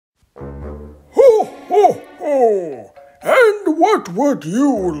ho, ho! And what would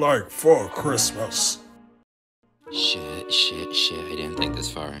you like for Christmas? Shit, I didn't think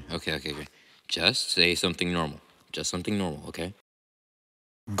this far. Okay. Just say something normal. Just something normal, okay?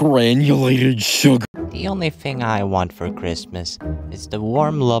 Granulated sugar. The only thing I want for Christmas is the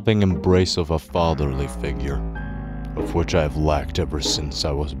warm, loving embrace of a fatherly figure, of which I have lacked ever since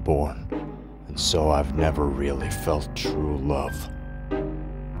I was born, and so I've never really felt true love.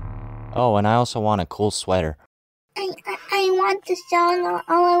 Oh, and I also want a cool sweater. I want the song,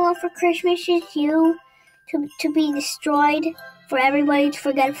 All I Want for Christmas Is You, to be destroyed, for everybody to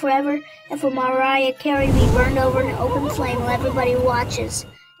forget forever, and for Mariah Carey to be burned over in an open flame while everybody watches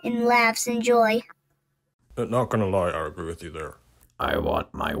and laughs in joy. Not gonna lie, I agree with you there. I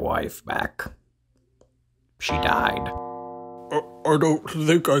want my wife back. She died. I don't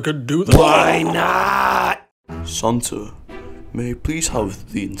think I can do that. Why not? Santa, may I please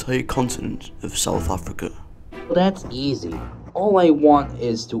have the entire continent of South Africa? Well, that's easy. All I want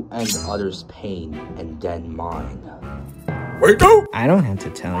is to end others' pain and then mine. Wait, no! I don't have to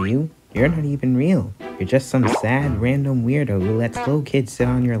tell you. You're not even real. You're just some sad, random weirdo who lets little kids sit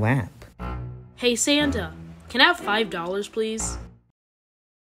on your lap. Hey Santa, can I have $5, please?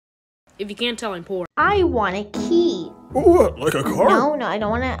 If you can't tell, I'm poor. I want a key. What, like a car? No, I don't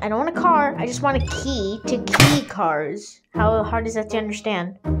want a car. I just want a key to key cars. How hard is that to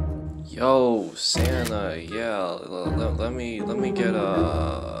understand? Yo, Santa, yeah, let me get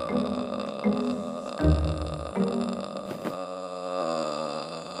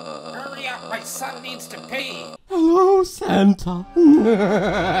Hurry up, my son needs to pee. Hello, Santa.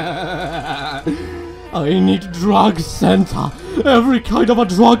 I need drugs, Santa. Every kind of a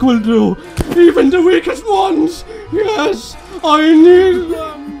drug will do. Even the weakest ones. Yes, I need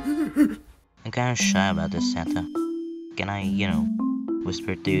them. I'm kind of shy about this, Santa. Can I,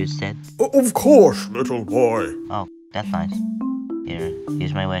 whisper to you instead? Of course, little boy. Oh, that's nice.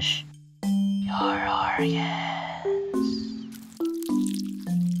 Here's my wish. Your organs.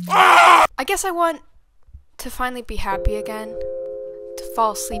 I guess I want to finally be happy again. To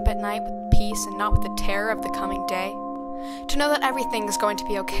fall asleep at night with peace and not with the terror of the coming day. To know that everything is going to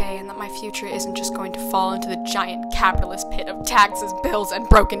be okay and that my future isn't just going to fall into the giant capitalist pit of taxes, bills, and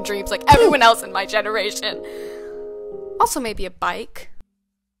broken dreams like everyone else in my generation. Also maybe a bike.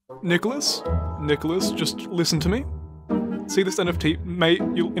 Nicholas, just listen to me. See this NFT, mate,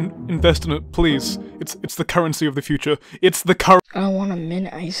 you'll invest in it, please. It's the currency of the future. It's the I want a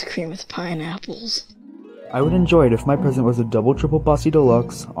mint ice cream with pineapples. I would enjoy it if my present was a double triple bossy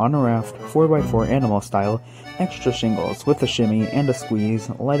deluxe, on a raft, 4x4 animal style, extra shingles, with a shimmy and a squeeze,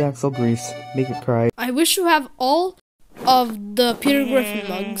 light axle grease, make it cry. I wish to have all of the Peter Griffin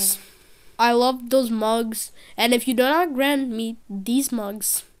mugs. I love those mugs, and if you do not grant me these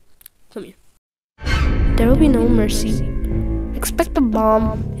mugs, come here. There will be no mercy. Expect a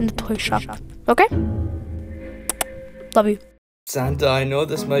bomb in the toy shop, okay? Love you. Santa, I know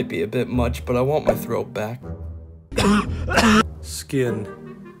this might be a bit much, but I want my throat back. Skin.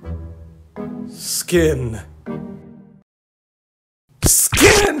 Skin.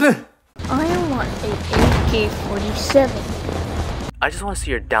 I want an AK-47. I just want to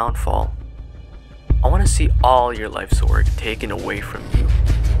see your downfall. I want to see all your life's work taken away from you.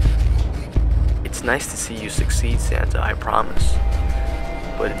 It's nice to see you succeed, Santa, I promise.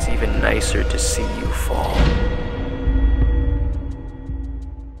 But it's even nicer to see you fall.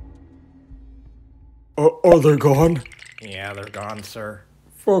 Are they gone? Yeah, they're gone, sir.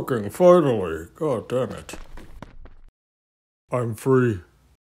 Fucking finally. God damn it. I'm free.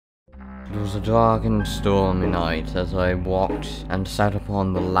 It was a dark and stormy night as I walked and sat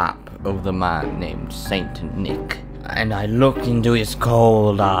upon the lap of the man named Saint Nick. And I looked into his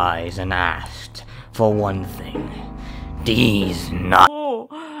cold eyes and asked for one thing. These nuts. Oh,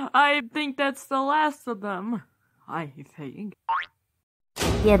 I think that's the last of them. I think.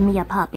 Give me a puppy.